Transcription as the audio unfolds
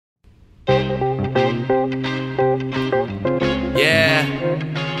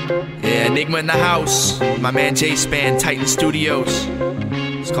Enigma in the house. My man J-Span, Titan Studios.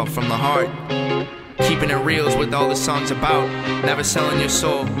 It's called From the Heart. Keeping it real is what all the song's about. Never selling your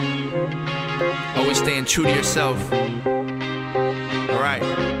soul. Always staying true to yourself. Alright.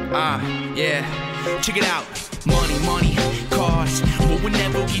 Yeah. Check it out. Money, money, cars. But would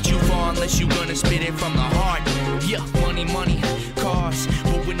never get you far unless you gonna spit it from the heart. Yeah, money, money, cars.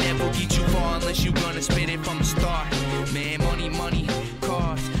 But would never get you far unless you gonna spit it from the start. Man, money, money,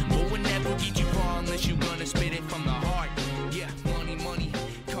 cars. But would never get you far unless you gonna spit it from the heart. Yeah, money, money,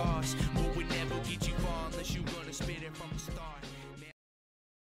 cars. But would never get you far unless you gonna spit it from the start.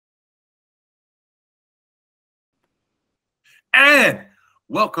 And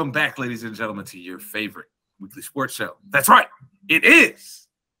welcome back, ladies and gentlemen, to your favorite weekly sports show. That's right. It is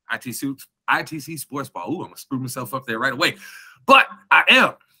ITC Sportsball. Ooh, I'm going to screw myself up there right away. But I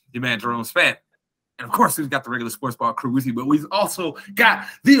am your man, Jerome Span. And, of course, we've got the regular Sportsball crew with you, but we've also got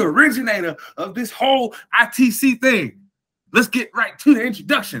the originator of this whole ITC thing. Let's get right to the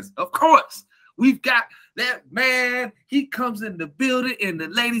introductions. Of course, we've got that man. He comes in the building, and the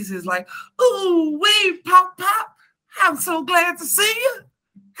ladies is like, ooh, wee, pop, pop. I'm so glad to see you.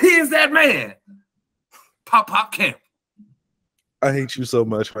 Here's that man, Pop Camp. I hate you so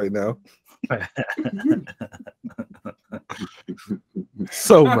much right now.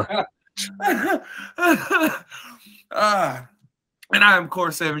 So much. And I am, of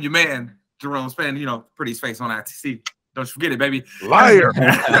course, your man, Jerome Span, pretty face on ITC. Don't you forget it, baby. Liar.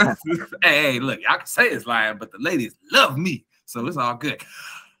 Hey, look, I can say it's lying, but the ladies love me, so it's all good.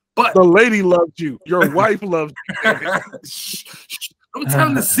 But the lady loved you. Your wife loved you. I'm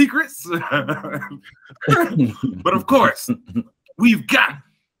telling the secrets. But of course, we've got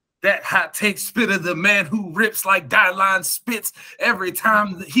that hot take spitter, the man who rips like Dylan spits every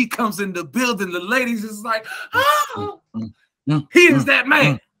time he comes in the building. The ladies is like, oh, he is that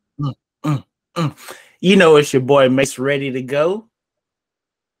man. You know it's your boy Mace ready to go.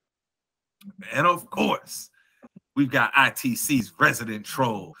 And of course, we've got ITC's resident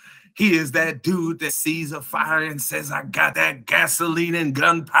troll. He is that dude that sees a fire and says, I got that gasoline and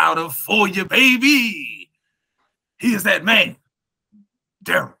gunpowder for you, baby. He is that man,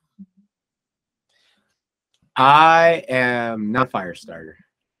 Daryl. I am not a fire starter.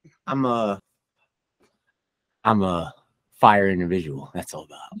 I'm a fire individual. That's all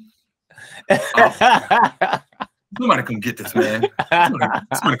about. Somebody come get this man.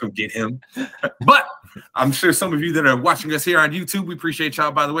 Somebody come get him. But I'm sure some of you that are watching us here on YouTube, we appreciate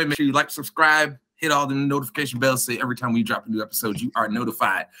y'all. By the way, make sure you like, subscribe, hit all the notification bells so every time we drop a new episode, you are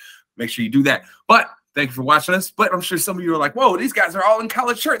notified. Make sure you do that. But thank you for watching us. But I'm sure some of you are like, whoa, these guys are all in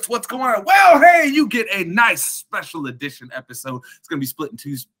collared shirts. What's going on? Well, hey, you get a nice special edition episode. It's going to be split in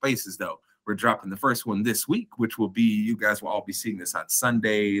two spaces, though. We're dropping the first one this week, which will be, you guys will all be seeing this on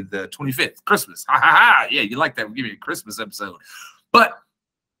Sunday, the 25th, Christmas. Ha, ha, ha. Yeah, you like that. We'll give you a Christmas episode. But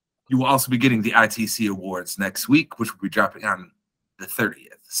you will also be getting the ITC Awards next week, which will be dropping on the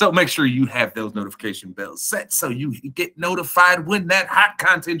 30th. So make sure you have those notification bells set so you get notified when that hot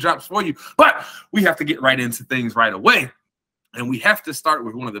content drops for you. But we have to get right into things right away. And we have to start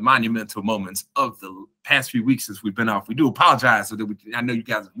with one of the monumental moments of the past few weeks since we've been off. We do apologize. So that I know you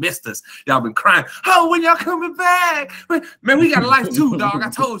guys have missed us. Y'all been crying. Oh, when y'all coming back? Man, we got a life too, dog. I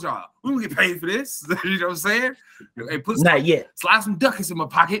told y'all. We don't get paid for this. You know what I'm saying? Hey, Not yet. Slide some ducats in my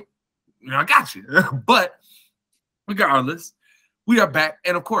pocket. I got you. But regardless, we are back.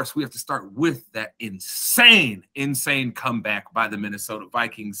 And, of course, we have to start with that insane comeback by the Minnesota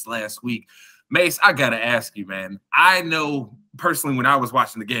Vikings last week. Mace, I got to ask you, man. I know personally when I was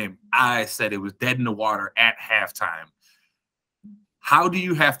watching the game, I said it was dead in the water at halftime. How do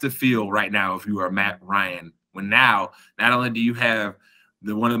you have to feel right now if you are Matt Ryan when now not only do you have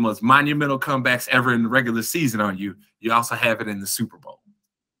one of the most monumental comebacks ever in the regular season on you, you also have it in the Super Bowl?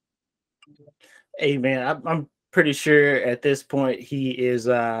 Hey, man, I'm pretty sure at this point he is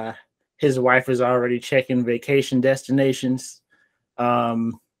his wife is already checking vacation destinations.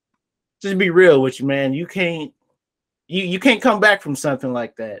 Just be real with you, man. You can't come back from something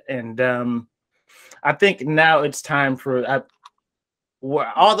like that. And I think now it's time for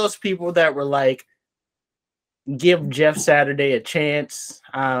all those people that were like, give Jeff Saturday a chance.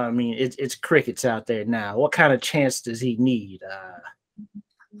 I mean, it's crickets out there now. What kind of chance does he need?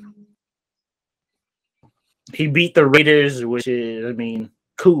 He beat the Raiders, which is, I mean,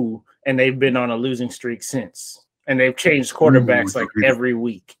 cool. And they've been on a losing streak since. And they've changed quarterbacks like every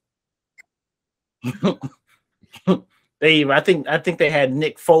week. I think they had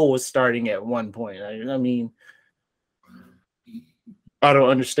Nick Foles starting at one point. I mean, I don't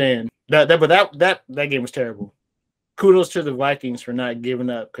understand that game was terrible. kudos to the Vikings for not giving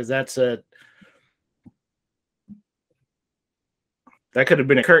up, because that could have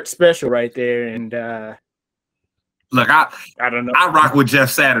been a Kurt special right there. And look, I don't know. I rock with Jeff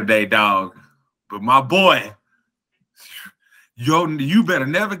Saturday, dog. But my boy, you better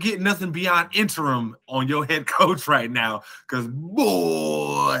never get nothing beyond interim on your head coach right now. Because,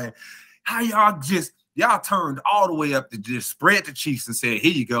 boy, how y'all turned all the way up to just spread the Chiefs and said,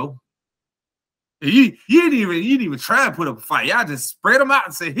 here you go. You didn't even try to put up a fight. Y'all just spread them out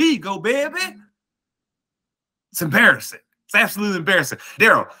and said, here you go, baby. It's embarrassing. It's absolutely embarrassing.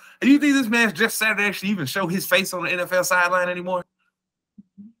 Daryl, do you think this man Jeff Saturday actually even show his face on the NFL sideline anymore?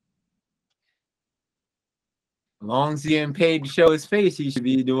 As long as he getting paid to show his face, he should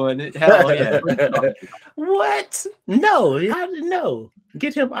be doing it. Hell yeah. What? No, no.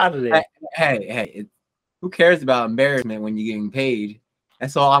 Get him out of there. Hey, who cares about embarrassment when you're getting paid?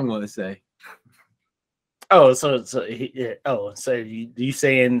 That's all I'm going to say. Oh, so you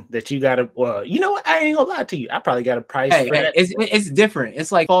saying that you got to? Well, you know what? I ain't gonna lie to you. I probably got a price. Hey, for that. It's different.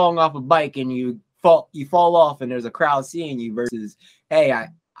 It's like falling off a bike and you fall off and there's a crowd seeing you versus, hey, I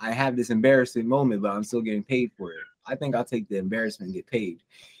have this embarrassing moment, but I'm still getting paid for it. I think I'll take the embarrassment and get paid.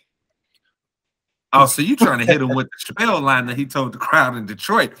 Oh, so you trying to hit him with the Chappelle line that he told the crowd in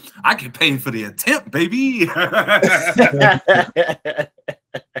Detroit? I get paid for the attempt, baby.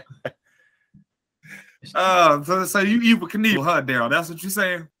 So you Knievel, huh, Daryl? That's what you're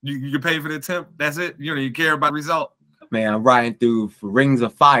saying? You get paid for the attempt? That's it? You don't even care about the result? Man, I'm riding through for rings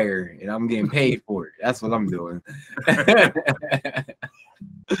of fire and I'm getting paid for it. That's what I'm doing.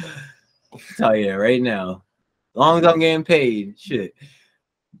 Tell you right now. As long as I'm getting paid, shit.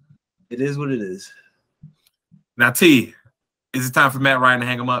 It is what it is. Now, T, is it time for Matt Ryan to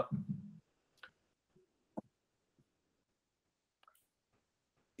hang him up?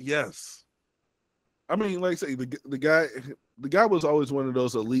 Yes. I mean, like I say, the guy was always one of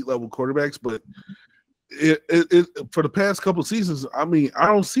those elite level quarterbacks, but it for the past couple of seasons, I mean, I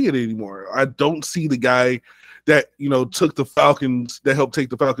don't see it anymore. I don't see the guy that, you know, took the Falcons, that helped take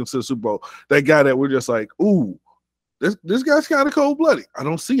the Falcons to the Super Bowl. That guy that we're just like, ooh, this guy's kind of cold-blooded. I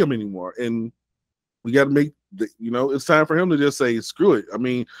don't see him anymore. And we got to make it's time for him to just say, screw it. I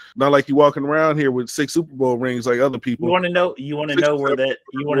mean, not like you walking around here with 6 Super Bowl rings like other people. You want to know where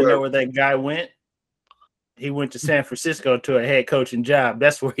that guy went? He went to San Francisco to a head coaching job.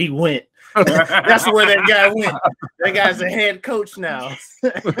 That's where he went. That's where that guy went. That guy's a head coach now.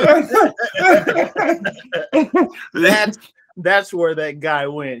 That's where that guy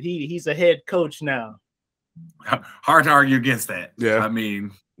went. He's a head coach now. Hard to argue against that. Yeah. I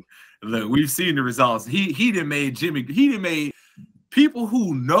mean, look, we've seen the results. He done made people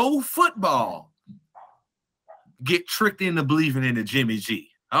who know football get tricked into believing in the Jimmy G.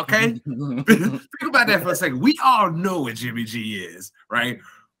 Okay? Think about that for a second. We all know what Jimmy G is, right?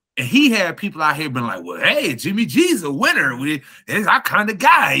 And he had people out here being like, well, hey, Jimmy G's a winner. He's our kind of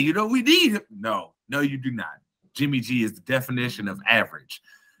guy. You know, we need him. No, you do not. Jimmy G is the definition of average.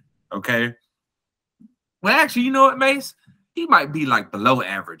 Okay? Well, actually, you know what, Mace? He might be like below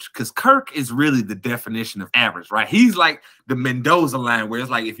average because Kirk is really the definition of average, right? He's like the Mendoza line where it's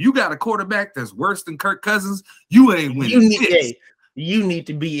like, if you got a quarterback that's worse than Kirk Cousins, you ain't winning. You need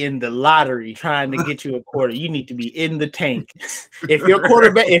to be in the lottery trying to get you a quarter. You need to be in the tank. If your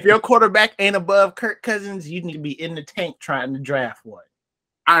quarterback ain't above Kirk Cousins, you need to be in the tank trying to draft one.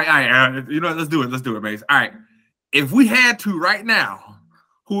 All right. You know, let's do it, Mace. All right. If we had to right now,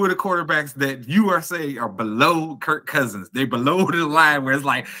 who are the quarterbacks that you are saying are below Kirk Cousins? They're below the line where it's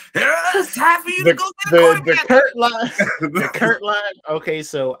like, it's time for you to go get a quarterback. The Kurt line. Okay,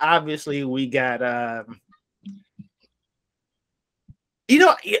 so obviously we got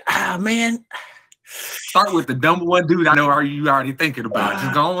man. Start with the number one dude I know you already thinking about.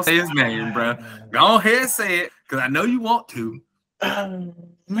 Just go on say his name, bro. Go ahead and say it, because I know you want to.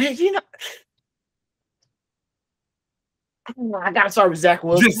 Man, I gotta start with Zach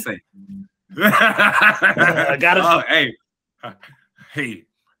Wilson. Just say. I gotta. Oh, hey,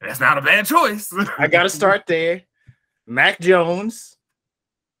 that's not a bad choice. I gotta start there. Mac Jones.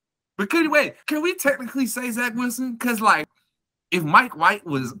 But can we technically say Zach Wilson? Because like, if Mike White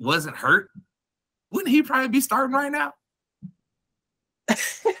wasn't hurt, wouldn't he probably be starting right now?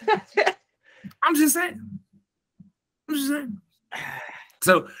 I'm just saying.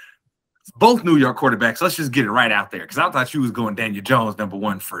 So both New York quarterbacks, let's just get it right out there. Because I thought you was going Daniel Jones number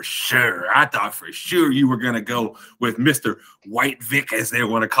one for sure. I thought for sure you were going to go with Mr. White Vic, as they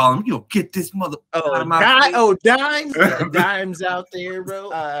want to call him. You'll get this mother. Dimes. Dimes out there,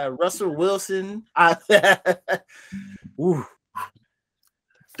 bro. Russell Wilson.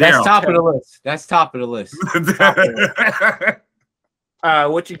 Daryl. top of the list. That's top of the list.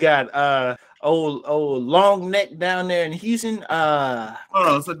 What you got? Old long neck down there in Houston. Hold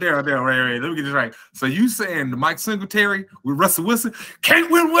on, so Daryl, wait, let me get this right. So you saying the Mike Singletary with Russell Wilson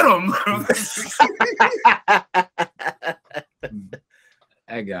can't win with him?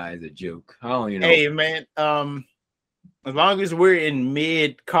 That guy is a joke. I don't even know. Hey man, as long as we're in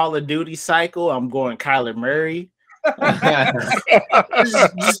mid Call of Duty cycle, I'm going Kyler Murray.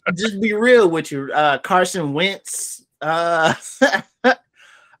 just be real with you. Carson Wentz.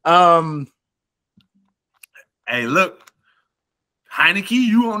 Hey, look, Heineke,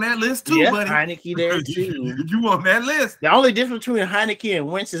 you on that list too, yeah, buddy. Heineke there too. You on that list? The only difference between Heineke and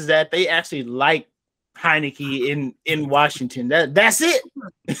Wentz is that they actually like Heineke in Washington. That's it,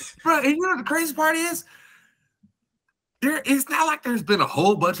 Bro, and you know the crazy part is, it's not like there's been a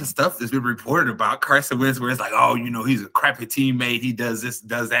whole bunch of stuff that's been reported about Carson Wentz where it's like, oh, you know, he's a crappy teammate. He does this,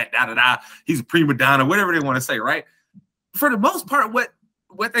 does that, da-da-da. He's a prima donna, whatever they want to say, right? For the most part, what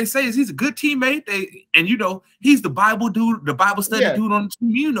they say is he's a good teammate. And you know, he's the Bible dude, the Bible study dude on the team.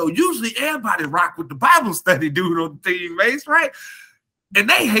 You know, usually everybody rock with the Bible study dude on the team, mates, right? And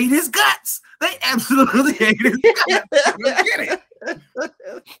they hate his guts. They absolutely hate his guts. Get it?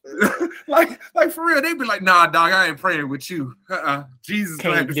 like for real, they be like, nah, dog, I ain't praying with you. Jesus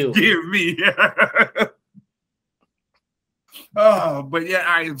Can't gonna have to forgive me. Oh, but yeah,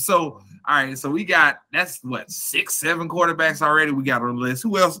 all right, so we got, that's what, 6-7 quarterbacks already we got on the list.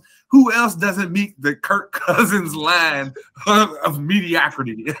 Who else doesn't meet the Kirk Cousins line of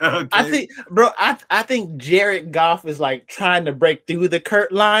mediocrity? Okay. I think Jared Goff is like trying to break through the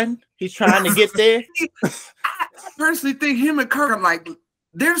Kirk line. He's trying to get there. I personally think him and Kirk are like,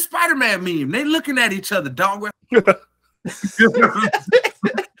 they're Spider-Man meme. They looking at each other, dog. Like,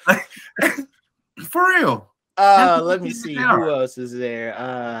 for real. Let me see who else is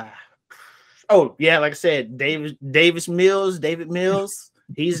there. Oh yeah, like I said, David Mills,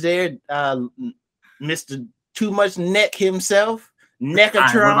 he's there. Mr. Too Much Neck himself,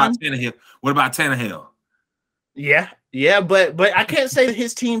 Neckatron. Right, what about Tannehill? Yeah, but I can't say that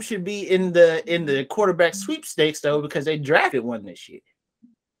his team should be in the quarterback sweepstakes though, because they drafted one this year.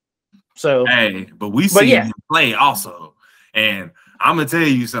 So hey, but we see him play also, and I'm gonna tell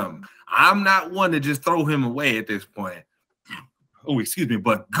you something. I'm not one to just throw him away at this point. Oh, excuse me,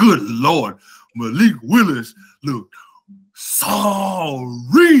 but good Lord, Malik Willis looked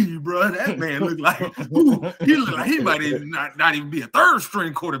sorry, bro. That man looked like he looked like he might even not even be a third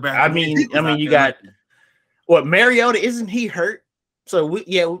string quarterback. I mean, you got what, Mariota? Isn't he hurt? So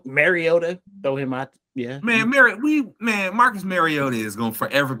Mariota, throw him out. Yeah, man, Marcus Mariota is gonna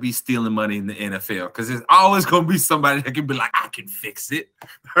forever be stealing money in the NFL because there's always gonna be somebody that can be like, I can fix it.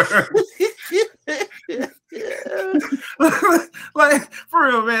 Like for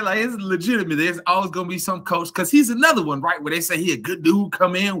real, man. Like it's legitimate. There's always gonna be some coach because he's another one, right? Where they say he a good dude,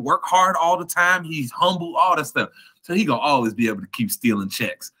 come in, work hard all the time, he's humble, all that stuff. So he gonna always be able to keep stealing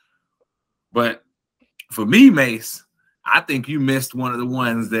checks. But for me, Mace, I think you missed one of the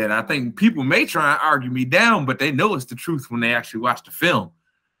ones that I think people may try and argue me down, but they know it's the truth when they actually watch the film.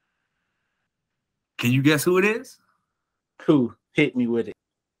 Can you guess who it is? Who hit me with it?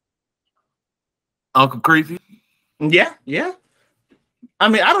 Uncle Creepy? Yeah. I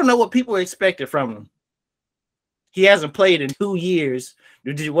mean, I don't know what people expected from him. He hasn't played in 2 years.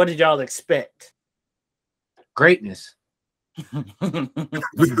 What did y'all expect? Greatness.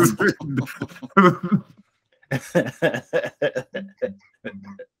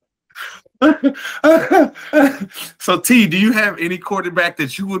 So T, do you have any quarterback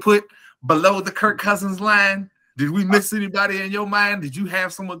that you would put below the Kirk Cousins line? Did we miss anybody in your mind? Did you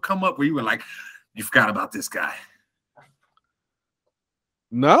have someone come up where you were like, you forgot about this guy?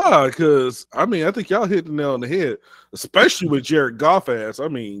 Nah, because I mean, I think y'all hit the nail on the head, especially with Jared Goff ass. I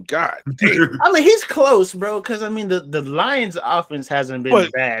mean, God damn. I mean, he's close, bro. Because I mean, the Lions' offense hasn't been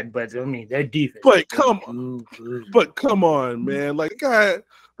bad, but I mean, their defense. But come on, man. Like the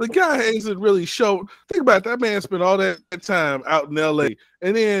guy hasn't really shown. Think about it, that man spent all that time out in LA,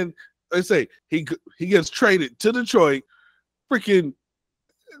 and then they say he gets traded to Detroit. Freaking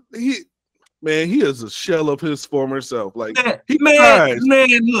he is a shell of his former self. Like man,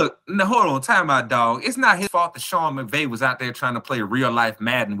 look, no, hold on, time out, dog. It's not his fault that Sean McVay was out there trying to play real life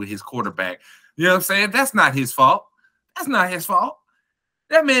Madden with his quarterback. You know what I'm saying? That's not his fault. That's not his fault.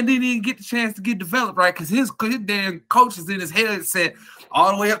 That man didn't even get the chance to get developed right because his damn coaches in his head said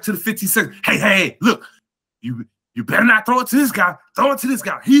all the way up to the 56. Hey, look, you better not throw it to this guy. Throw it to this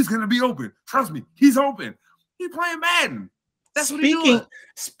guy. He's gonna be open. Trust me, he's open. He's playing Madden. That's what he's doing.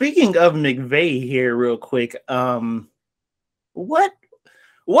 Speaking of McVay here, real quick, what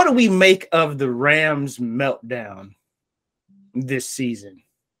what do we make of the Rams meltdown this season?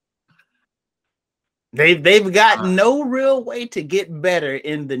 They've got no real way to get better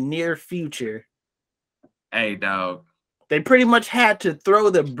in the near future. Hey, dog. They pretty much had to throw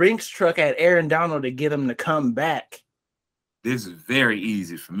the Brinks truck at Aaron Donald to get him to come back. This is very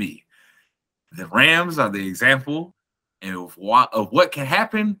easy for me. The Rams are the example of what can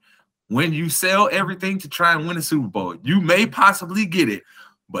happen when you sell everything to try and win a Super Bowl. You may possibly get it,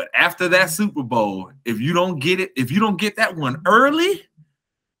 but after that Super Bowl, if you don't get it, if you don't get that one early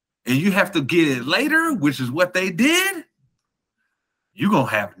and you have to get it later, which is what they did, you're going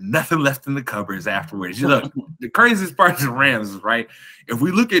to have nothing left in the cupboards afterwards. You look, the craziest part of the Rams is, right, if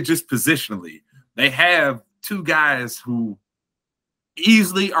we look at just positionally, they have two guys who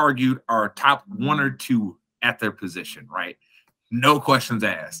easily argued are top 1 or 2 at their position, right? No questions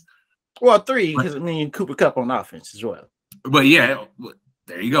asked. Well, 3, because I mean Cooper Kupp on offense as well. But yeah,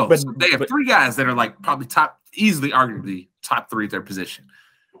 there you go. But, so they have 3 guys that are like probably easily arguably top 3 at their position.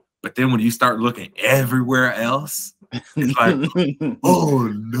 But then when you start looking everywhere else, it's like, oh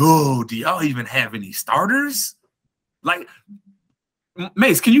no, do y'all even have any starters? Like,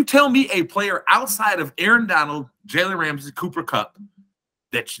 Mace, can you tell me a player outside of Aaron Donald, Jalen Ramsey, Cooper Kupp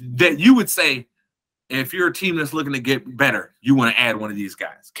that you would say, if you're a team that's looking to get better, you want to add one of these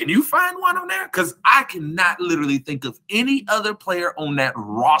guys? Can you find one on there? Because I cannot literally think of any other player on that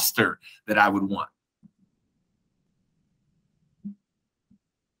roster that I would want.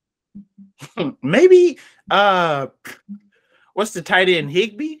 Maybe what's the tight end,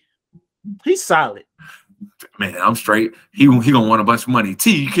 Higbee? He's solid. Man, I'm straight. He gonna want a bunch of money.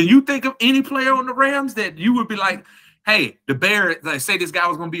 T, can you think of any player on the Rams that you would be like, hey, the Bears, like, say this guy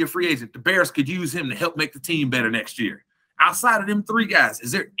was gonna be a free agent, the Bears could use him to help make the team better next year? Outside of them 3 guys,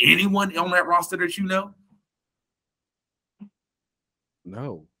 is there anyone on that roster that you know?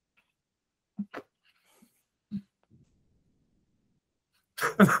 No.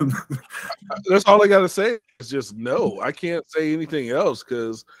 That's all I gotta say is just no. I can't say anything else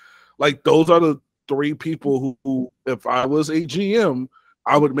because, like, those are the 3 people who, if I was a GM,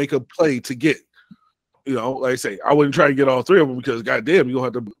 I would make a play to get. You know, like I say, I wouldn't try to get all 3 of them because, goddamn, you'll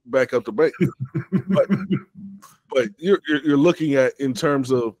have to back up the bank. but you're looking at in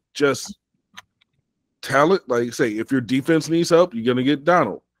terms of just talent. Like I say, if your defense needs help, you're gonna get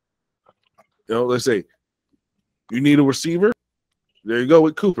Donald. You know, let's say you need a receiver. There you go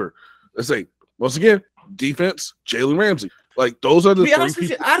with Cooper. Let's say, once again, defense, Jalen Ramsey. Like, those are the 3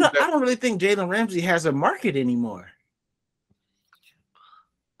 people. I don't really think Jalen Ramsey has a market anymore.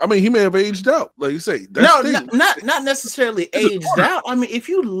 I mean, he may have aged out. Like you say. No, not necessarily aged out. I mean, if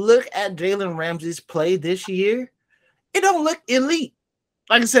you look at Jalen Ramsey's play this year, it don't look elite.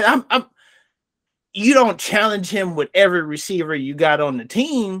 Like I said, you don't challenge him with every receiver you got on the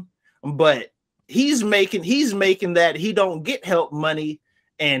team, but he's making that he don't get help money,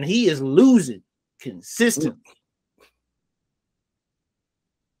 and he is losing consistently.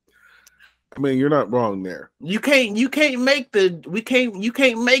 I mean, you're not wrong there. You can't make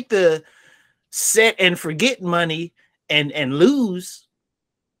the set and forget money and lose.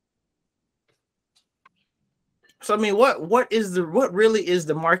 So I mean, what really is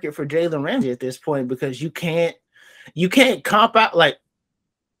the market for Jalen Ramsey at this point? Because you can't comp out, like,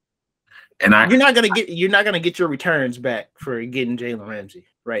 and you're not gonna get your returns back for getting Jalen Ramsey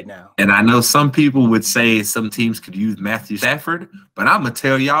right now. And I know some people would say some teams could use Matthew Stafford, but I'm gonna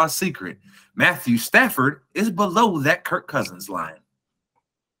tell y'all a secret. Matthew Stafford is below that Kirk Cousins line.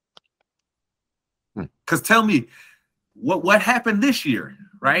 Because tell me, what happened this year,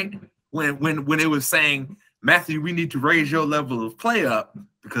 right? When it was saying, Matthew, we need to raise your level of play up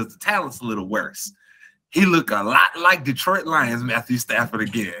because the talent's a little worse. He looked a lot like Detroit Lions Matthew Stafford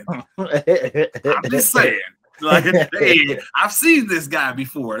again. I'm just saying. Like, hey, I've seen this guy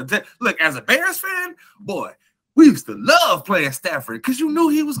before. Look, as a Bears fan, boy, we used to love playing Stafford because you knew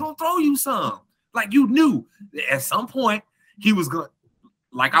he was going to throw you some. Like, you knew at some point he was going to,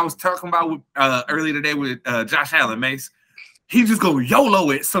 like I was talking about earlier today with Josh Allen, Mace, he just go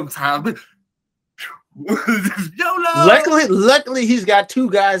YOLO it sometimes. YOLO. Luckily, he's got 2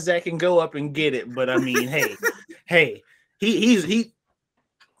 guys that can go up and get it. But I mean, hey, he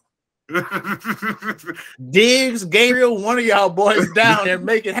Diggs, Gabriel, one of y'all boys down there,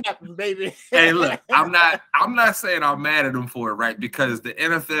 make it happen, baby. Hey, look, I'm not saying I'm mad at him for it, right? Because the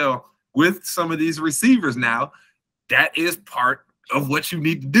NFL, with some of these receivers now, that is part of what you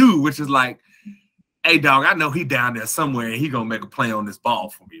need to do, which is like, hey, dog, I know he down there somewhere and he gonna make a play on this ball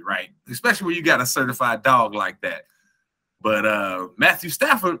for me, right? Especially when you got a certified dog like that. But Matthew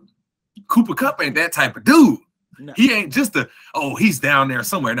Stafford, Cooper Kupp ain't that type of dude. No. He ain't just he's down there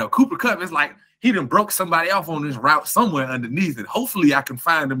somewhere. No, Cooper Kupp is like he done broke somebody off on this route somewhere underneath it. Hopefully I can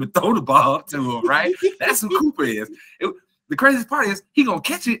find him and throw the ball up to him, right? That's who Cooper is. The craziest part is he gonna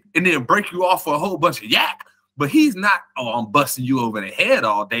catch it and then break you off for a whole bunch of yak, but he's not, I'm busting you over the head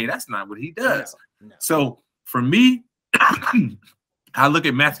all day. That's not what he does. No. So for me, I look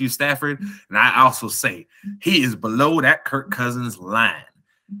at Matthew Stafford and I also say he is below that Kirk Cousins line.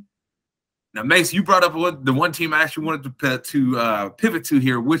 Now, Mace, you brought up the one team I actually wanted to pivot to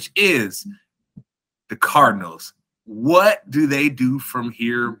here, which is the Cardinals. What do they do from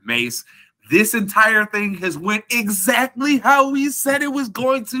here, Mace? This entire thing has went exactly how we said it was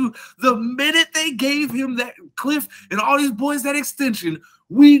going to. The minute they gave him that Cliff and all these boys that extension,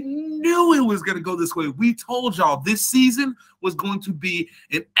 we knew it was going to go this way. We told y'all this season was going to be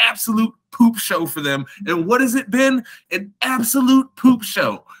an absolute poop show for them. And what has it been? An absolute poop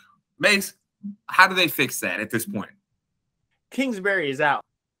show. Mace, how do they fix that at this point? Kingsbury is out.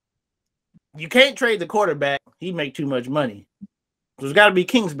 You can't trade the quarterback. He make too much money. There's got to be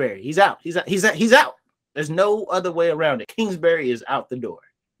Kingsbury. He's out. He's out. There's no other way around it. Kingsbury is out the door.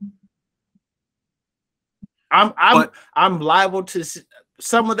 I'm liable to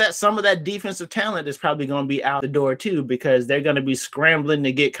some of that defensive talent is probably going to be out the door too, because they're going to be scrambling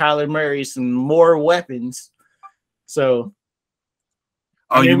to get Kyler Murray some more weapons. So,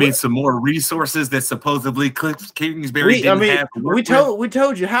 you mean some more resources that supposedly Cliff Kingsbury didn't have to work we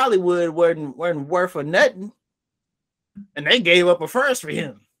told you Hollywood wasn't worth for nothing, and they gave up a first for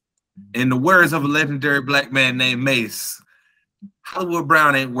him. In the words of a legendary black man named Mace, Hollywood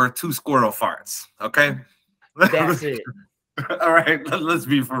Brown ain't worth 2 squirrel farts. Okay, that's it. All right, let's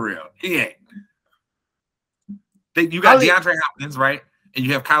be for real. He ain't. You got DeAndre Hopkins, right? And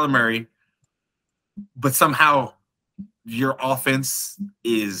you have Kyler Murray, but somehow your offense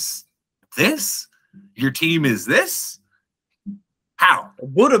is this? Your team is this? How?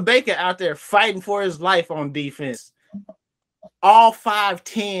 Buda Baker out there fighting for his life on defense. All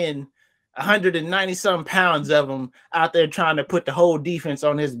 5'10", 190-something pounds of them out there trying to put the whole defense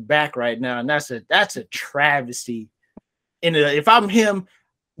on his back right now. And that's a travesty. And if I'm him,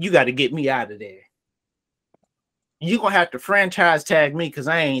 you got to get me out of there. You're going to have to franchise tag me because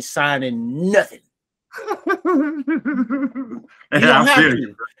I ain't signing nothing. You don't have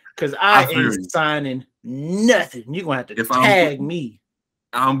to, because I ain't signing nothing. You're going to have to tag me.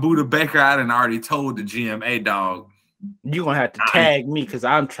 I'm Buda Baker. I done already told the GM, hey, dog. You're going to have to tag me because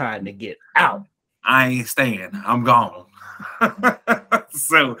I'm trying to get out. I ain't staying. I'm gone.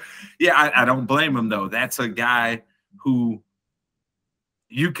 So, yeah, I don't blame him, though. That's a guy who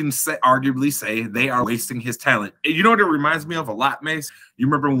you can arguably say they are wasting his talent. You know what it reminds me of a lot, Mace? You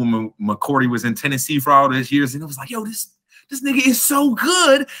remember when McCourty was in Tennessee for all those years, and it was like, yo, this nigga is so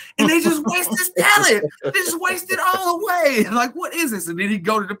good, and they just waste his talent. They just waste it all away. Like, what is this? And then he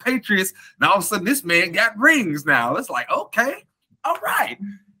go to the Patriots, and all of a sudden this man got rings now. It's like, okay, all right.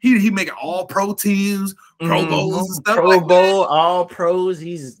 He making all pro teams, Pro Bowls and stuff like Bowl, that. all pros.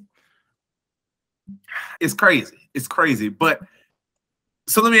 It's crazy. It's crazy. But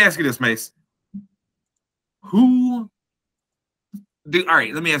so let me ask you this, Mace. All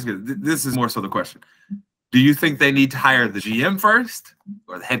right, let me ask you, this is more so the question. Do you think they need to hire the GM first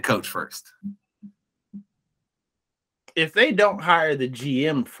or the head coach first? If they don't hire the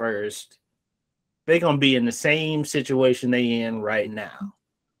GM first, they're going to be in the same situation they in right now.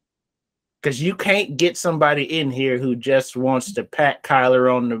 Because you can't get somebody in here who just wants to pat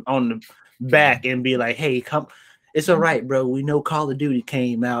Kyler on the back and be like, hey, come, it's all right, bro. We know Call of Duty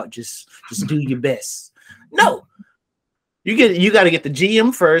came out. Just do your best. No. You got to get the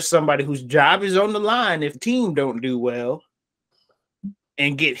GM first, somebody whose job is on the line if the team don't do well,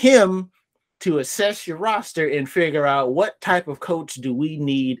 and get him to assess your roster and figure out what type of coach do we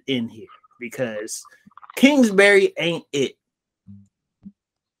need in here, because Kingsbury ain't it.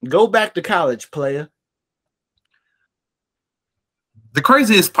 Go back to college, player. The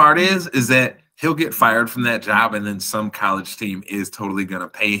craziest part is that he'll get fired from that job, and then some college team is totally going to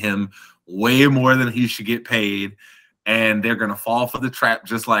pay him way more than he should get paid. And they're gonna fall for the trap,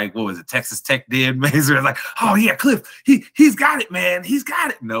 just like what was it, Texas Tech did. Mazer like, oh yeah, Cliff, he's got it, man, he's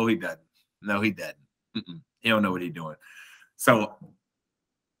got it. No, he doesn't. No, he doesn't. He don't know what he's doing. So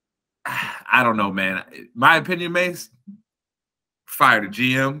I don't know, man. My opinion, Mace, fire the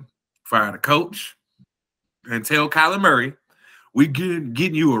GM, fire the coach, and tell Kyler Murray, we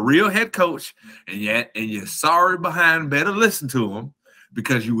getting you a real head coach, and you're sorry behind. Better listen to him.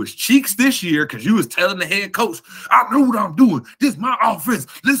 Because you was cheeks this year, because you was telling the head coach, I know what I'm doing. This is my offense.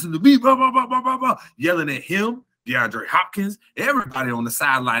 Listen to me, blah, blah, blah, blah, blah, blah. Yelling at him, DeAndre Hopkins, everybody on the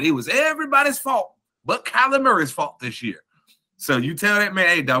sideline. It was everybody's fault but Kyler Murray's fault this year. So you tell that man,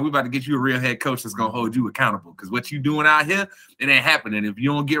 hey, dog, we about to get you a real head coach that's going to hold you accountable because what you doing out here, it ain't happening. If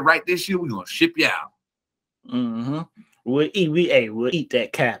you don't get right this year, we're going to ship you out. Mm-hmm. We'll eat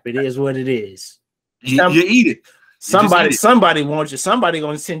that cap. It is what it is. You eat it. Somebody wants you. Somebody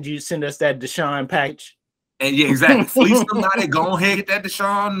going to send us that Deshaun package. And yeah, exactly. Fleece somebody, go ahead, get that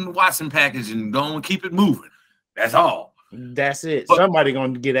Deshaun Watson package and go and keep it moving. That's all. That's it. But somebody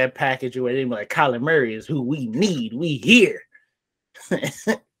going to get that package away. They be like, Kyler Murray is who we need. We here.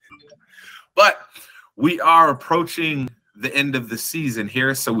 But we are approaching the end of the season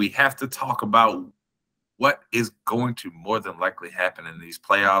here, so we have to talk about what is going to more than likely happen in these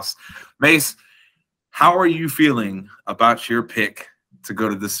playoffs. Mace, how are you feeling about your pick to go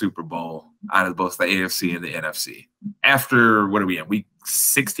to the Super Bowl out of both the AFC and the NFC? After, what are we in, week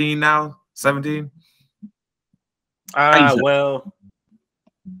 16 now? 17? Well,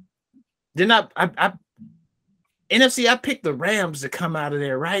 didn't I NFC, I picked the Rams to come out of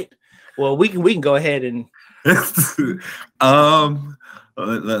there, right? Well, we can go ahead and let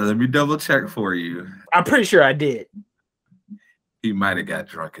me double check for you. I'm pretty sure I did. He might have got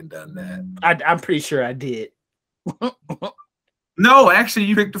drunk and done that. I'm pretty sure I did. No, actually,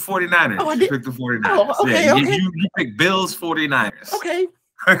 you picked the 49ers. Oh, I did? You picked the 49ers. Oh, okay, yeah, okay. You picked Bills 49ers. Okay.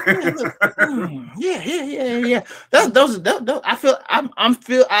 Yeah. Those.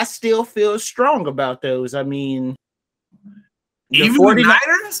 I still feel strong about those. I mean, even the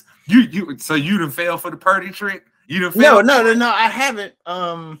Niners. So you done fail for the Purdy trick. You done fail. No. I haven't.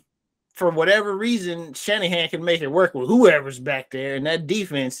 For whatever reason, Shanahan can make it work with whoever's back there, and that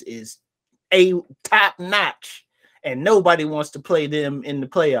defense is top notch, and nobody wants to play them in the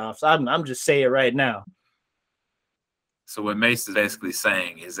playoffs. I'm just saying it right now. So what Mace is basically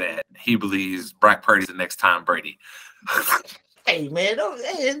saying is that he believes Brock Purdy's the next Tom Brady. Hey man,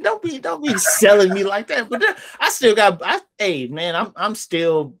 don't be selling me like that. But I still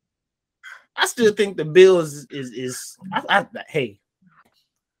think the Bills is.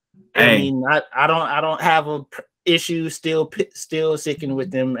 I mean, I don't have a issue still sticking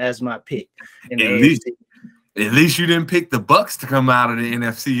with them as my pick. At least you didn't pick the Bucks to come out of the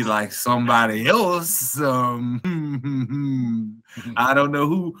NFC like somebody else. I don't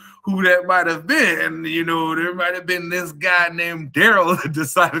know who that might have been. You know, there might have been this guy named Daryl that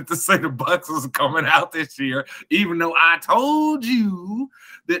decided to say the Bucks was coming out this year, even though I told you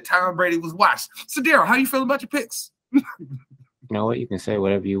that Tom Brady was washed. So, Daryl, how you feeling about your picks? You know what? You can say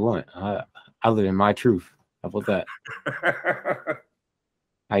whatever you want. I live in my truth. How about that?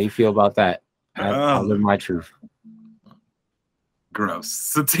 How you feel about that? I live my truth. Gross.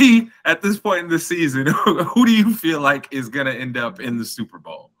 So, T, at this point in the season, who do you feel like is going to end up in the Super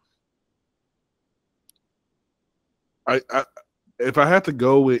Bowl? If I have to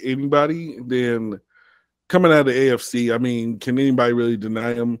go with anybody, then coming out of the AFC, I mean, can anybody really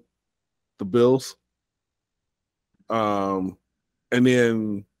deny them? The Bills. And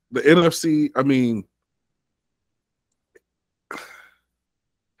then the NFC, I mean,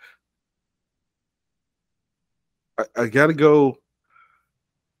 I gotta go.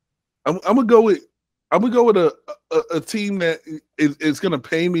 I'm gonna go with a team that is gonna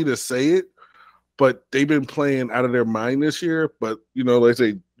pay me to say it, but they've been playing out of their mind this year. But you know, like I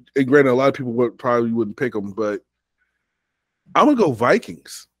say, and granted, a lot of people probably wouldn't pick them, but I'm gonna go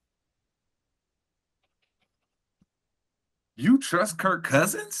Vikings. You trust Kirk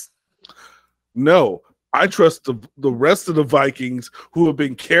Cousins? No, I trust the rest of the Vikings who have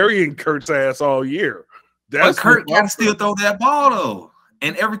been carrying Kurt's ass all year. But Kurt got to still throw that ball, though.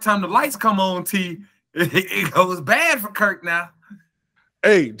 And every time the lights come on, T, it goes bad for Kirk now.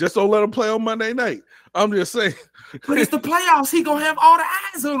 Hey, just don't let him play on Monday night. I'm just saying. But it's the playoffs. He going to have all the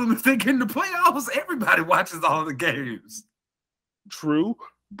eyes on him. If they get in the playoffs, everybody watches all the games. True,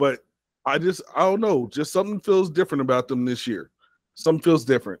 but I don't know. Just something feels different about them this year. Something feels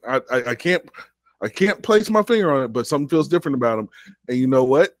different. I can't place my finger on it, but something feels different about them. And you know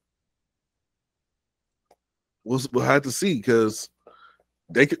what? We'll have to see because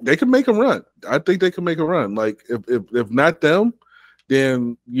they can make a run. I think they can make a run. Like if not them,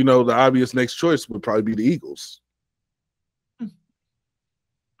 then you know the obvious next choice would probably be the Eagles.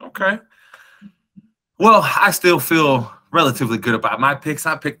 Okay. Well, I still feel relatively good about my picks.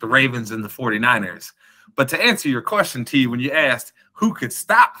 I picked the Ravens and the 49ers. But to answer your question, T, when you asked who could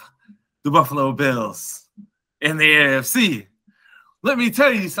stop the Buffalo Bills in the AFC, let me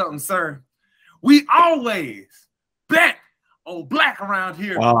tell you something, sir. We always bet on black around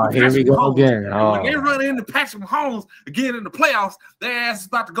here. Oh, here we go again. Oh. When they run into Patrick Mahomes again in the playoffs, their ass is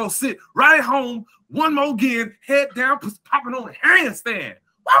about to go sit right at home one more again, head down, popping on a handstand.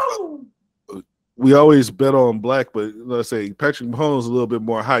 Woo! we always bet on black, but let's say Patrick Mahomes is a little bit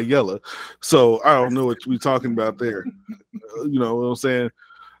more high yellow. So I don't know what we're talking about there. You know what I'm saying?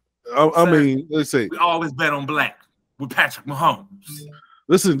 I mean, let's say we always bet on black with Patrick Mahomes.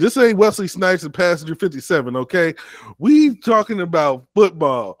 Listen, this ain't Wesley Snipes and Passenger 57, okay? We talking about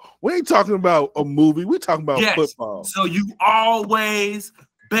football. We ain't talking about a movie. We talking about football. So you always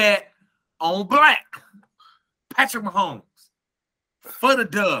bet on black. Patrick Mahomes for the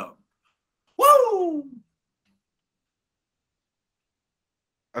dub. Woo!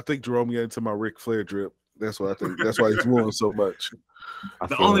 I think Jerome got into my Ric Flair drip. That's what I think. That's why he's won so much.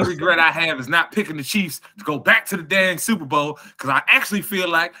 The only regret I have is not picking the Chiefs to go back to the dang Super Bowl, because I actually feel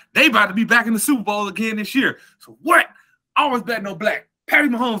like they about to be back in the Super Bowl again this year. So what? Always bet no black. Patty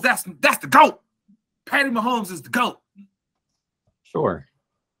Mahomes, that's the GOAT. Patty Mahomes is the GOAT. Sure.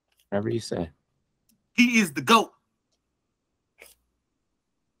 Whatever you say. He is the GOAT.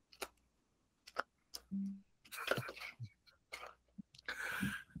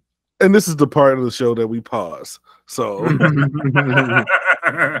 And this is the part of the show that we pause. So,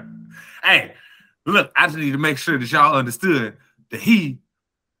 hey, look, I just need to make sure that y'all understood that he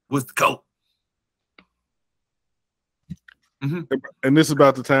was the GOAT. And this is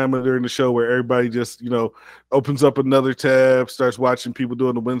about the time during the show where everybody just, you know, opens up another tab, starts watching people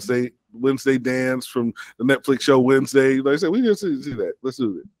doing the Wednesday dance from the Netflix show Wednesday. Like I said, we just see that. Let's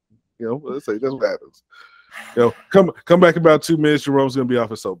do it. You know, let's say that's what happens. You know, come back in about 2 minutes. Jerome's gonna be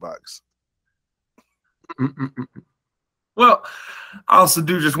off his soapbox. Well, I also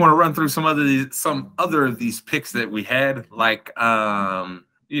do just want to run through some other of these picks that we had, like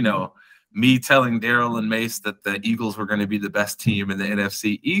you know, me telling Daryl and Mace that the Eagles were going to be the best team in the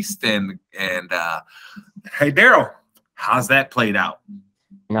NFC East, and hey Daryl, how's that played out?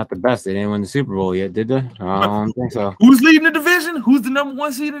 Not the best. They didn't win the Super Bowl yet, did they? I don't think so. Who's leading the division? Who's the number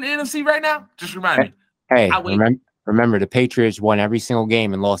 1 seed in the NFC right now? Just remind me. Hey, remember the Patriots won every single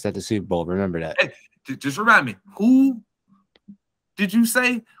game and lost at the Super Bowl. Remember that. Hey, just remind me. Who did you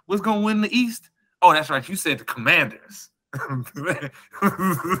say was going to win the East? Oh, that's right. You said the Commanders.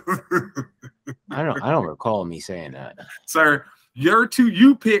 I don't recall me saying that. Sir,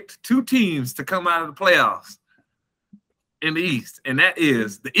 you picked 2 teams to come out of the playoffs in the East, and that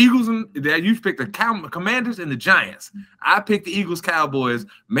is the Eagles, and that you picked the Commanders and the Giants. I picked the Eagles, Cowboys.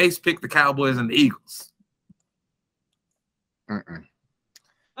 Mace picked the Cowboys and the Eagles. I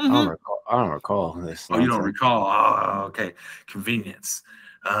don't recall this. Oh, you don't recall? Oh, okay. Convenience.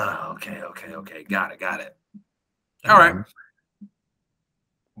 Okay. Got it. All right.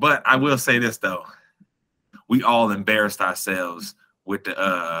 But I will say this though, we all embarrassed ourselves with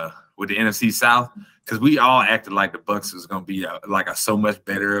the NFC South, because we all acted like the Bucs was going to be so much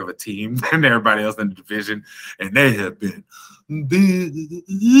better of a team than everybody else in the division, and they have been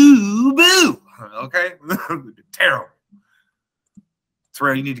boo. Okay, terrible.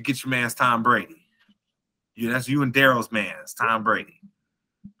 Terrell, you need to get your man's Tom Brady. Yeah, that's you and Daryl's man's Tom Brady.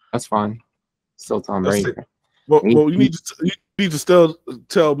 That's fine. Still Tom Brady. Well, you need to still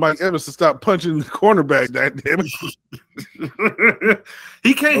tell Mike Evans to stop punching the cornerback. That damn it.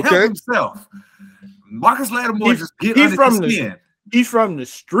 He can't help himself. Marcus Lattimore just get under his skin. He's from the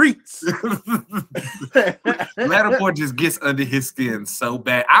streets. Lattimore just gets under his skin so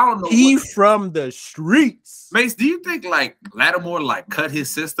bad. I don't know. He's from the streets. Mace, do you think like Lattimore like cut his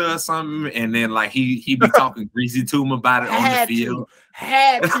sister or something, and then like he be talking greasy to him about it on the field?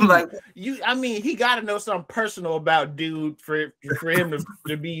 Had to. Like I mean, he got to know something personal about dude for him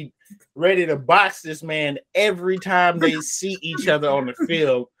to be ready to box this man every time they see each other on the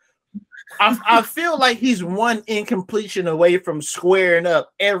field. I feel like he's one incompletion away from squaring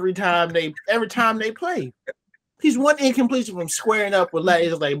up every time they play. He's one incompletion from squaring up with like,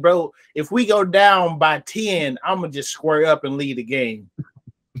 it's like, bro, if we go down by 10, I'm gonna just square up and lead the game.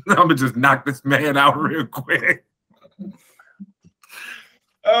 I'm gonna just knock this man out real quick.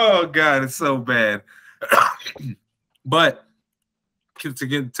 Oh God, it's so bad. But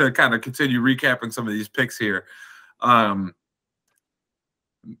to kind of continue recapping some of these picks here,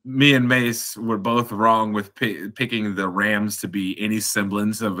 me and Mace were both wrong with picking the Rams to be any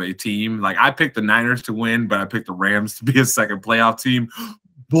semblance of a team. Like I picked the Niners to win, but I picked the Rams to be a second playoff team.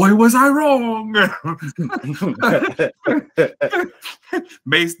 Boy, was I wrong.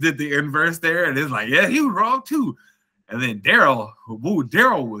 Mace did the inverse there, and it's like, yeah, he was wrong too. And then Daryl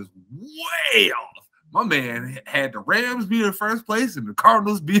was way off. My man had the Rams be in first place and the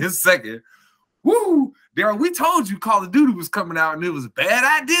Cardinals be in second. Woo! Daryl, we told you Call of Duty was coming out and it was a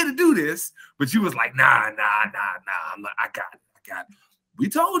bad idea to do this, but you was like, nah. I'm like, I got it. We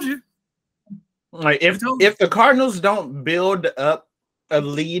told you. Like if the Cardinals don't build up a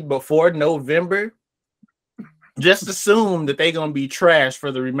lead before November, just assume that they're gonna be trash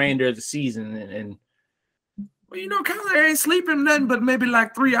for the remainder of the season. And well, you know, Kyler ain't sleeping nothing but maybe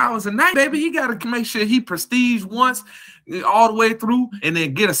like 3 hours a night, baby. He got to make sure he prestige once all the way through and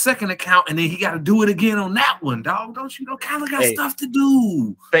then get a second account and then he got to do it again on that one, dog. Don't you know Kyler got stuff to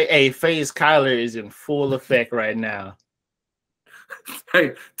do? Hey, FaZe Kyler is in full effect right now.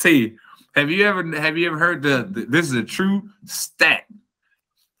 Hey, T, have you ever heard this is a true stat.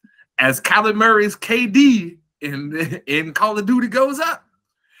 As Kyler Murray's KD in Call of Duty goes up,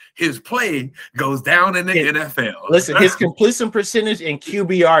 his play goes down in the NFL. Listen, his completion percentage in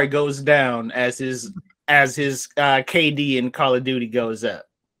QBR goes down as his KD in Call of Duty goes up.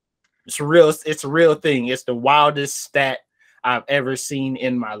 It's real. It's a real thing. It's the wildest stat I've ever seen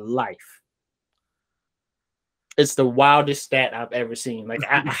in my life. It's the wildest stat I've ever seen. Like,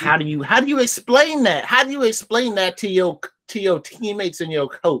 how do you explain that? How do you explain that to your teammates and your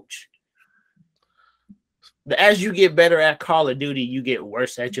coach? As you get better at Call of Duty, you get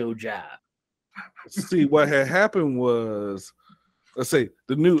worse at your job. See, what had happened was, let's say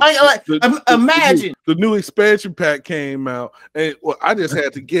the new imagine the new expansion pack came out, and I just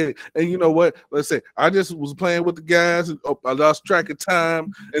had to get it. And you know what? Let's say I just was playing with the guys, and I lost track of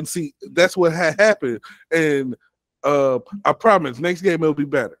time. And see, that's what had happened. And I promise, next game it'll be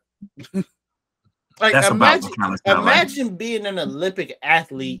better. Like, imagine being an Olympic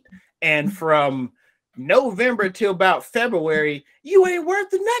athlete, and from November till about February, you ain't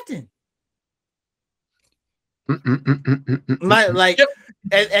worth nothing.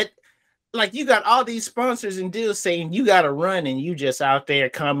 Like you got all these sponsors and deals saying you got to run, and you just out there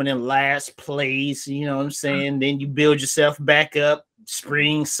coming in last place. You know what I'm saying? Then you build yourself back up,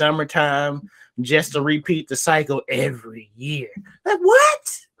 spring, summertime, just to repeat the cycle every year. Like,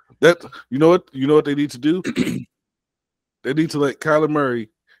 what? You know what they need to do? They need to let Kyler Murray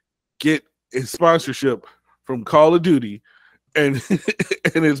get his sponsorship from Call of Duty, and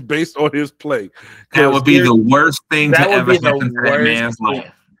it's based on his play. That would be the worst thing to ever happen to that man's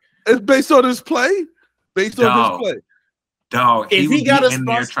life. It's based on his play. Based on his play. Dog, if he got in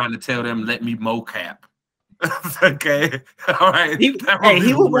there trying to tell them, let me mocap. Okay, all right. He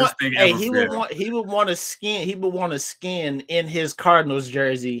would want to skin in his Cardinals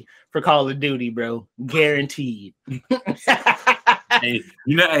jersey for Call of Duty, bro. Guaranteed. Hey,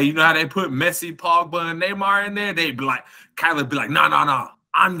 you know how they put Messi, Pogba, and Neymar in there? They'd be like, Kyler be like, no,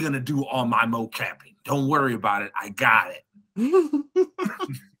 I'm gonna do all my mocapping. Don't worry about it. I got it.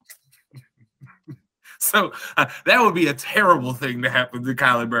 So that would be a terrible thing to happen to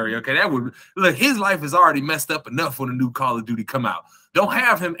Kyler Murray. Okay, that would look. His life is already messed up enough when a new Call of Duty come out. Don't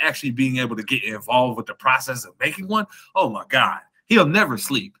have him actually being able to get involved with the process of making one. Oh my God, he'll never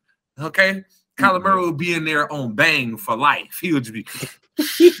sleep. Okay, Kyler Murray will be in there on bang for life. He would just be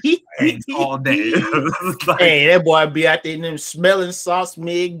all day. Like, hey, that boy be out there in them smelling sauce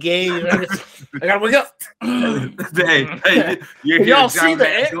mid game. I gotta wake up. Hey, y'all see the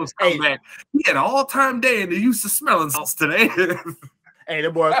air? He had an all-time day in the use of smelling sauce today. Hey,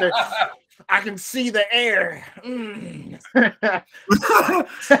 that boy out there. I can see the air.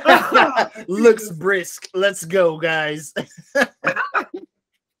 Looks brisk. Let's go, guys.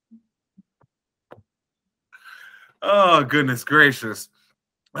 Oh, goodness gracious.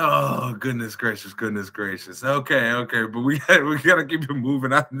 Oh, goodness gracious. Okay. But we gotta keep it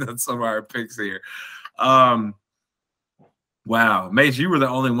moving on some of our picks here. Wow. Mace, you were the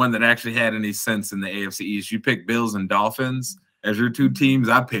only one that actually had any sense in the AFC East. You picked Bills and Dolphins as your two teams.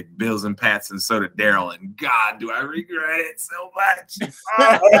 I picked Bills and Pats, and so did Daryl. And God, do I regret it so much.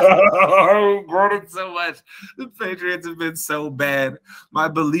 I regret it so much. The Patriots have been so bad. My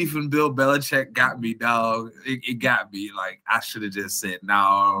belief in Bill Belichick got me, dog. It got me. Like, I should have just said,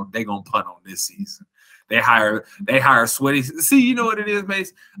 no, they're going to punt on this season. They hire Sweaty. See, you know what it is,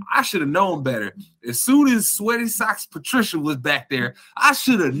 Mace? I should have known better. As soon as Sweaty Socks Patricia was back there, I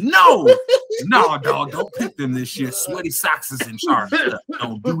should have known. No, dog, don't pick them this year. Sweaty Socks is in charge.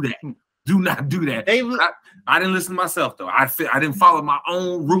 Don't do that. Do not do that. I didn't listen to myself, though. I didn't follow my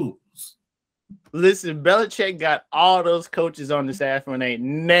own rules. Listen, Belichick got all those coaches on the staff, and ain't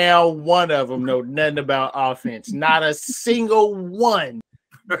now one of them know nothing about offense. Not a single one.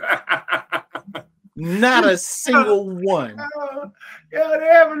 Not a single one. Yeah,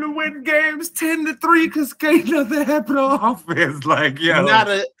 they're having to win games 10-3 because can't nothing happen on offense. Like, yeah,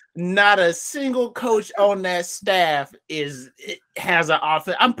 not a single coach on that staff has an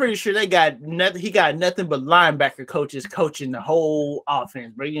offense. I'm pretty sure they got nothing. He got nothing but linebacker coaches coaching the whole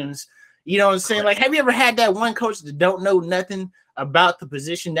offense. You know what I'm saying? Like, have you ever had that one coach that don't know nothing about the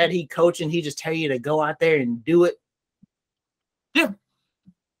position that he coaching? He just tell you to go out there and do it. Yeah.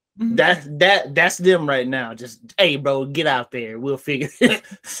 That's them right now. Just hey, bro, get out there. We'll figure it.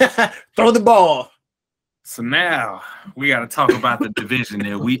 Throw the ball. So now we got to talk about the division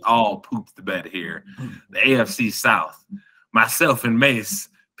that we all pooped the bed here. The AFC South. Myself and Mace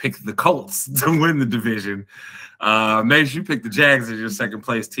picked the Colts to win the division. Mace, you picked the Jags as your second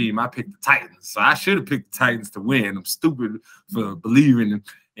place team. I picked the Titans. So I should have picked the Titans to win. I'm stupid for believing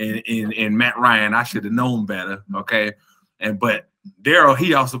in Matt Ryan. I should have known better. Okay. But Daryl,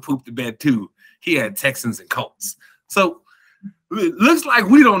 he also pooped the bed too. He had Texans and Colts. So it looks like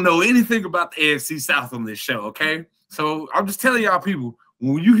we don't know anything about the AFC South on this show, okay? So I'm just telling y'all people,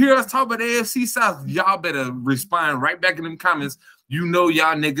 when you hear us talk about the AFC South, y'all better respond right back in them comments. You know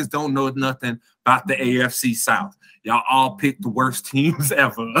y'all niggas don't know nothing about the AFC South. Y'all all picked the worst teams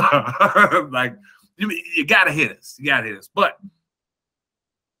ever. Like, you got to hit us. You got to hit us. But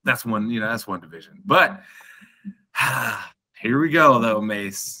that's one division. But here we go, though,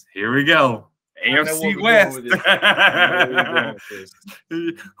 Mace. Here we go. AFC West.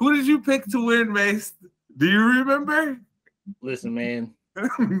 Who did you pick to win, Mace? Do you remember? Listen, man.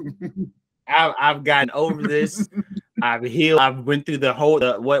 I've gotten over this. I've healed. I've went through the whole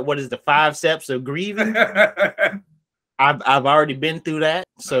what is the 5 steps of grieving. I've already been through that.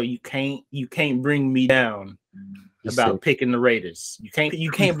 So you can't bring me down about picking the Raiders. You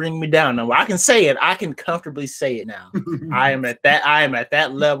can't bring me down. No, I can say it. I can comfortably say it now. I am at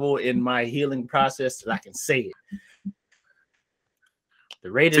that level in my healing process that I can say it.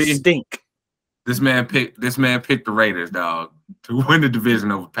 The Raiders stink. This man picked the Raiders, dog, to win the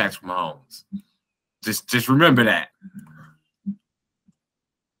division over Patrick Mahomes. Just remember that.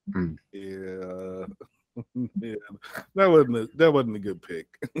 Yeah. Yeah. That wasn't a good pick.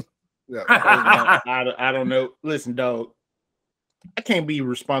 I don't know. Listen, dog. I can't be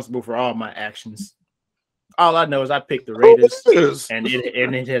responsible for all my actions. All I know is I picked the Raiders, and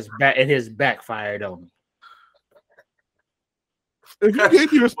it has backfired on me. If you can't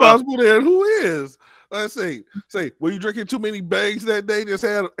be responsible, then who is? Let's say, were you drinking too many bags that day? Just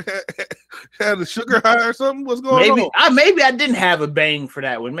had a sugar high or something? What's going on? Maybe I didn't have a bang for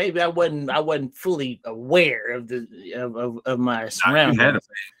that one. Maybe I wasn't fully aware of my surroundings.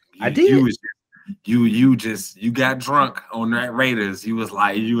 I did. You got drunk on that Raiders. You was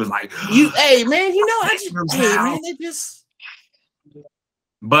like, hey man, it just.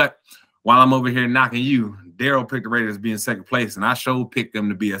 But while I'm over here knocking you, Daryl picked the Raiders being second place, and I picked them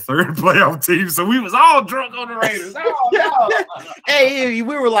to be a third playoff team. So we was all drunk on the Raiders. Hey,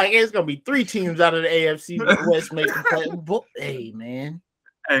 we were like, it's gonna be 3 teams out of the AFC West making play. Hey man.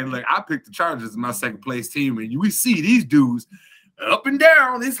 Hey, look, I picked the Chargers as my second place team, and we see these dudes up and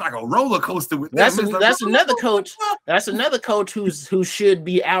down. It's like a roller coaster with them. That's another coach. That's another coach who should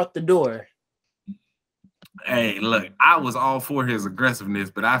be out the door. Hey, look, I was all for his aggressiveness,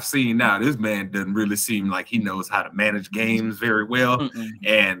 but I've seen now this man doesn't really seem like he knows how to manage games very well.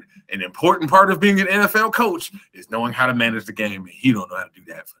 And an important part of being an NFL coach is knowing how to manage the game, and he don't know how to do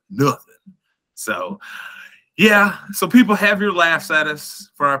that for nothing. So, yeah. So people have your laughs at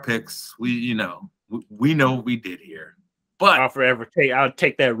us for our picks. We know what we did here. But I'll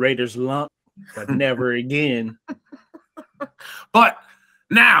take that Raiders lump, but never again. But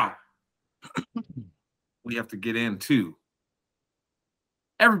now we have to get into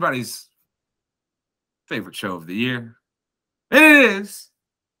everybody's favorite show of the year. It is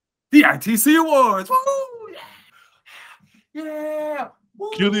the ITC Awards. Woo! Yeah.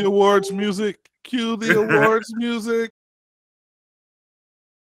 Woo! Cue the awards music. Cue the awards music.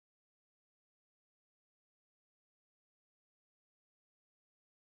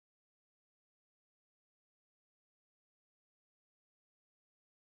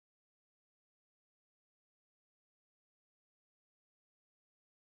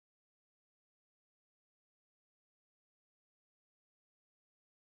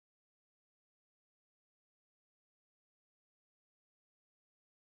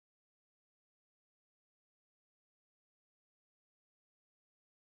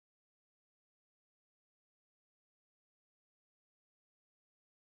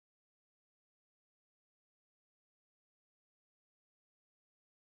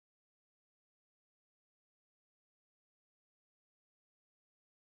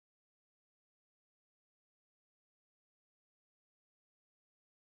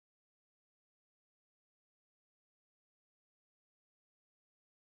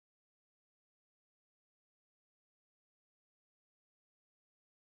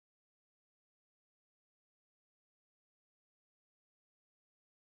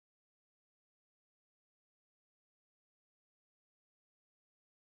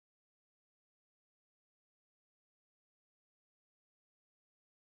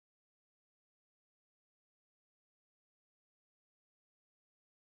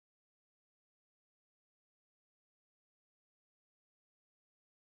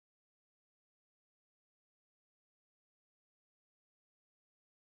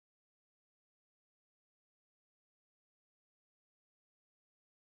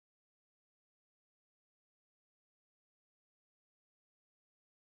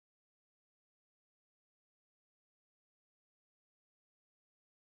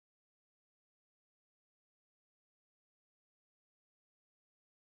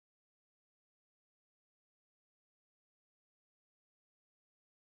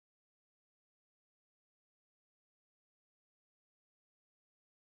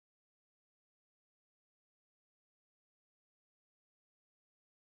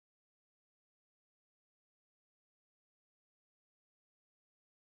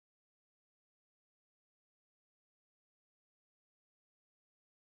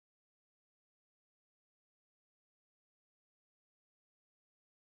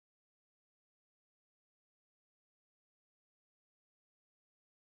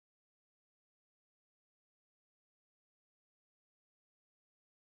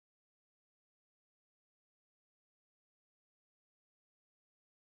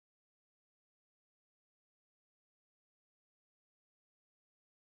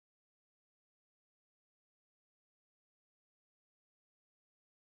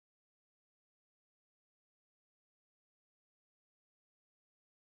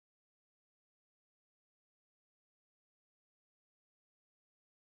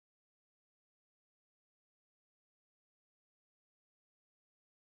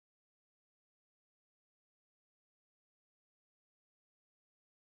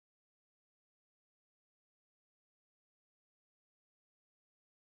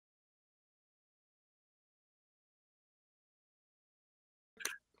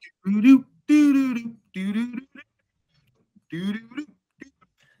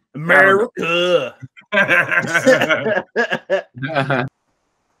 America.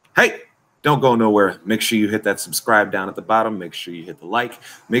 Hey, don't go nowhere. Make sure you hit that subscribe down at the bottom. Make sure you hit the like.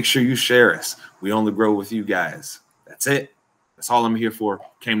 Make sure you share us. We only grow with you guys. That's it. That's all I'm here for.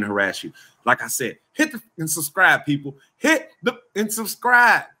 Came to harass you. Like I said, hit the and subscribe, people. Hit the and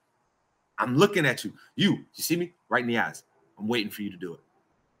subscribe. I'm looking at you. You see me right in the eyes. I'm waiting for you to do it.